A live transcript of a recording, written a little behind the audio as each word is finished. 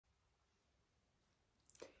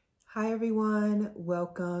Hi everyone,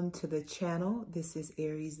 welcome to the channel. This is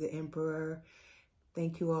Aries the Emperor.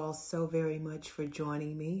 Thank you all so very much for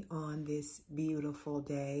joining me on this beautiful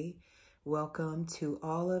day. Welcome to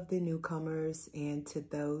all of the newcomers and to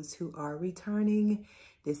those who are returning.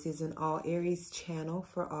 This is an all Aries channel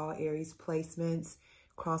for all Aries placements.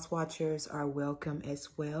 Cross watchers are welcome as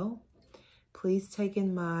well. Please take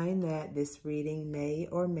in mind that this reading may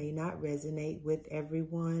or may not resonate with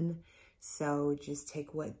everyone. So just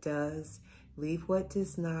take what does, leave what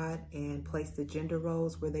does not, and place the gender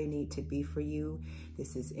roles where they need to be for you.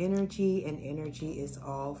 This is energy, and energy is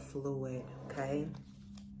all fluid, okay?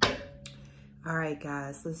 All right,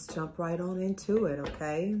 guys, let's jump right on into it,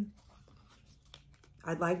 okay?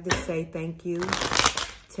 I'd like to say thank you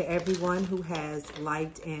to everyone who has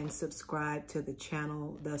liked and subscribed to the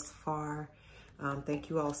channel thus far.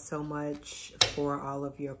 Thank you all so much for all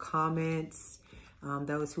of your comments.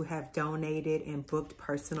 Those who have donated and booked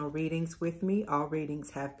personal readings with me, all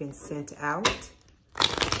readings have been sent out.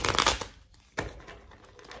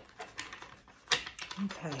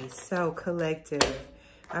 Okay, so collective,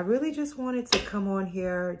 I really just wanted to come on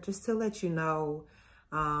here just to let you know,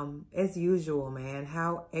 as usual, man,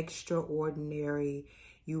 how extraordinary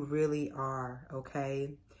you really are,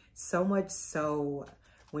 okay? So much so,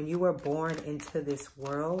 when you were born into this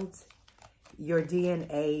world, your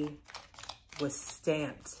DNA was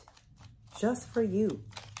stamped just for you,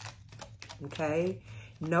 okay?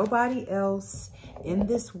 Nobody else in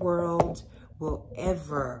this world will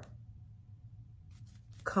ever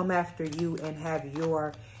come after you and have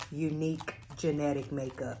your unique genetic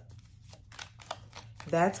makeup.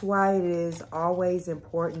 That's why it is always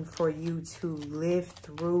important for you to live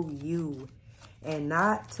through you and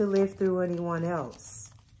not to live through anyone else.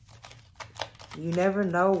 You never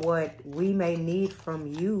know what we may need from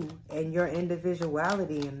you and your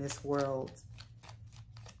individuality in this world.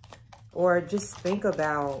 Or just think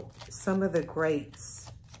about some of the greats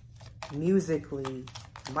musically.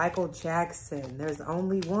 Michael Jackson, there's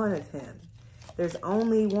only one of him. There's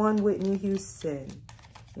only one Whitney Houston,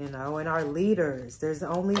 you know, and our leaders. There's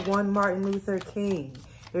only one Martin Luther King.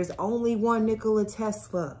 There's only one Nikola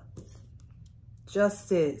Tesla.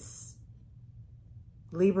 Justice,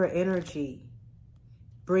 Libra energy.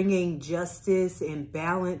 Bringing justice and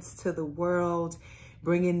balance to the world,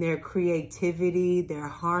 bringing their creativity, their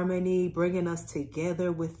harmony, bringing us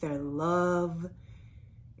together with their love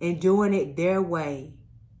and doing it their way.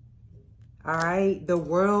 All right, the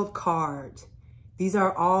world card. These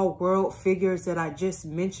are all world figures that I just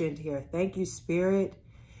mentioned here. Thank you, Spirit.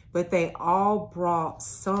 But they all brought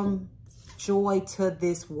some joy to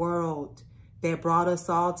this world that brought us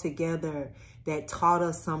all together, that taught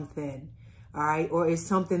us something. All right, or it's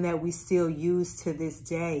something that we still use to this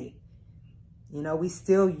day. You know, we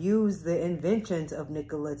still use the inventions of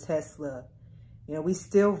Nikola Tesla. You know, we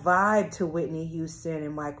still vibe to Whitney Houston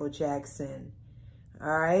and Michael Jackson.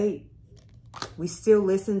 All right, we still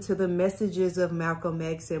listen to the messages of Malcolm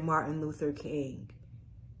X and Martin Luther King.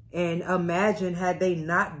 And imagine had they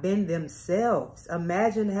not been themselves.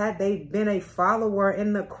 Imagine had they been a follower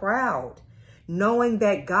in the crowd, knowing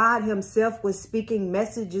that God himself was speaking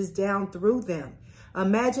messages down through them.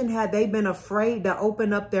 Imagine had they been afraid to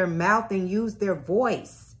open up their mouth and use their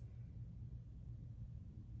voice.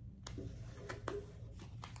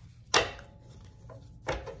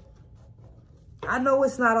 I know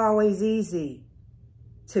it's not always easy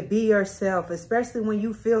to be yourself, especially when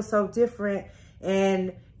you feel so different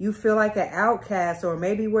and you feel like an outcast, or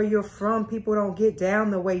maybe where you're from, people don't get down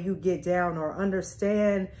the way you get down or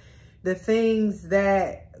understand the things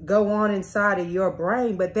that go on inside of your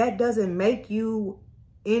brain, but that doesn't make you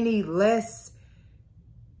any less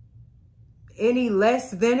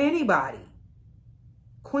than anybody.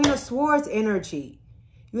 Queen of Swords energy.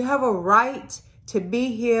 You have a right to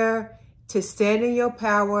be here, to stand in your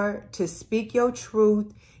power, to speak your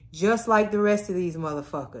truth, just like the rest of these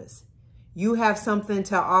motherfuckers. You have something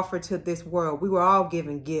to offer to this world. We were all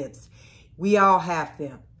given gifts. We all have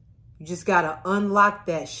them. You just got to unlock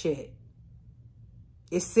that shit.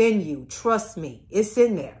 It's in you. Trust me. It's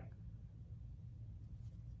in there.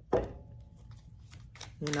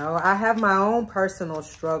 You know, I have my own personal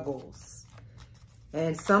struggles.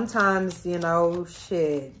 And sometimes, you know,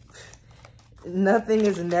 shit, nothing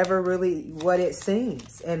is never really what it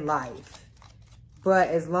seems in life. But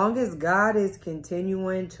as long as God is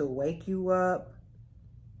continuing to wake you up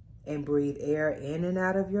and breathe air in and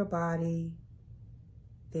out of your body,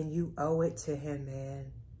 then you owe it to him, man.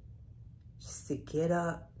 Just to get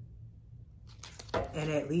up and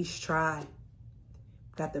at least try.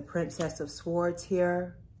 Got the Princess of Swords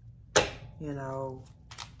here. You know,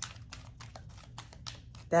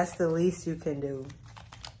 That's the least you can do.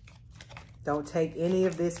 Don't take any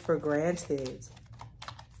of this for granted.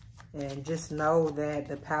 And just know that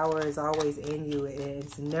the power is always in you.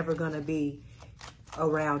 It's never going to be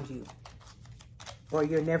around you. Or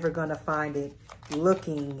you're never going to find it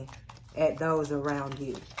looking at those around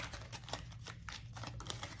you.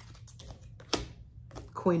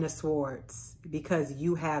 Queen of Swords, because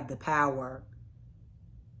you have the power.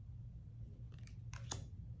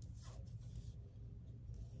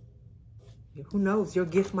 Who knows? Your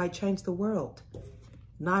gift might change the world.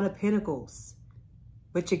 Nine of Pentacles.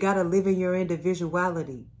 But you got to live in your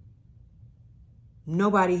individuality.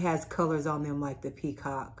 Nobody has colors on them like the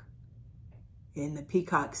peacock. And the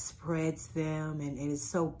peacock spreads them, and it is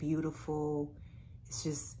so beautiful. It's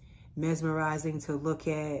just mesmerizing to look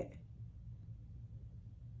at.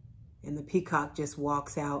 And the peacock just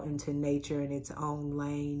walks out into nature in its own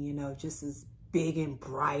lane, you know, just as big and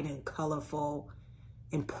bright and colorful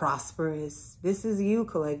and prosperous. This is you,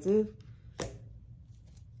 collective.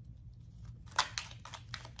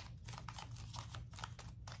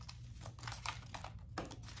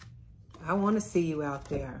 I want to see you out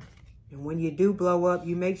there. And when you do blow up,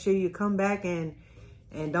 you make sure you come back and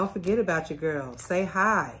don't forget about your girl. Say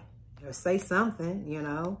hi or say something, you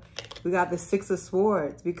know. We got the Six of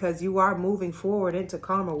Swords because you are moving forward into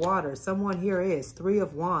calmer waters. Someone here is Three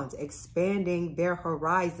of Wands, expanding their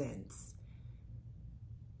horizons.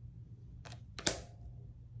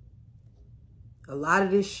 A lot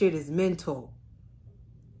of this shit is mental.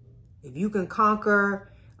 If you can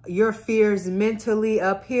conquer your fears mentally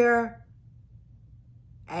up here,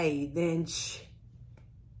 hey, then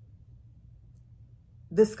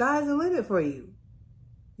the sky's the limit for you.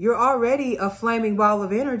 You're already a flaming ball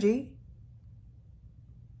of energy.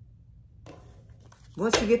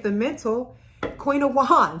 Once you get the mental, Queen of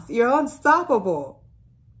Wands, you're unstoppable.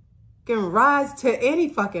 You can rise to any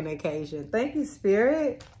fucking occasion. Thank you,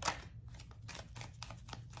 Spirit.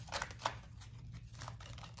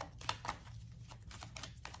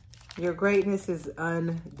 Your greatness is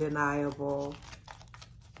undeniable.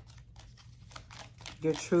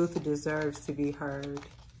 Your truth deserves to be heard.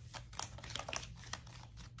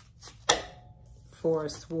 Four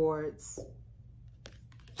of Swords.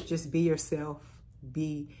 Just be yourself.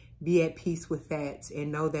 Be at peace with that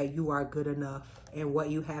and know that you are good enough. And what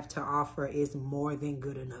you have to offer is more than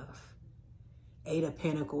good enough. Eight of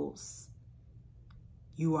Pentacles.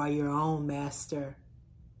 You are your own master.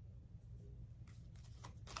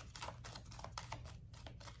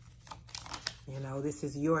 You know, this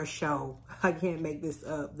is your show. I can't make this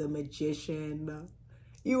up. The Magician.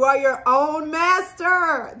 You are your own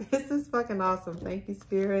master. This is fucking awesome. Thank you,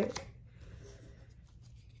 Spirit.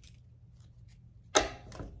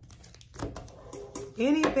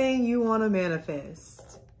 Anything you want to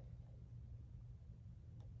manifest,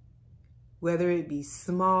 whether it be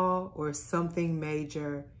small or something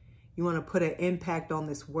major, you want to put an impact on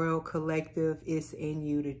this world, collective, it's in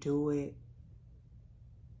you to do it.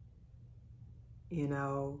 You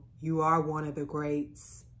know, you are one of the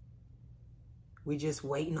greats. We're just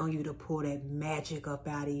waiting on you to pull that magic up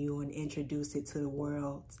out of you and introduce it to the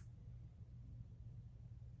world.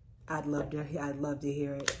 I'd love to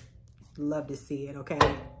hear it. Love to see it,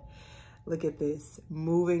 okay? Look at this.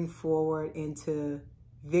 Moving forward into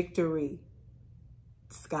victory.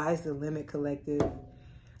 Sky's the limit, collective.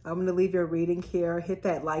 I'm going to leave your reading here. Hit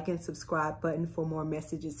that like and subscribe button for more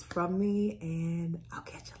messages from me, and I'll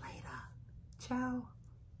catch you later. Ciao.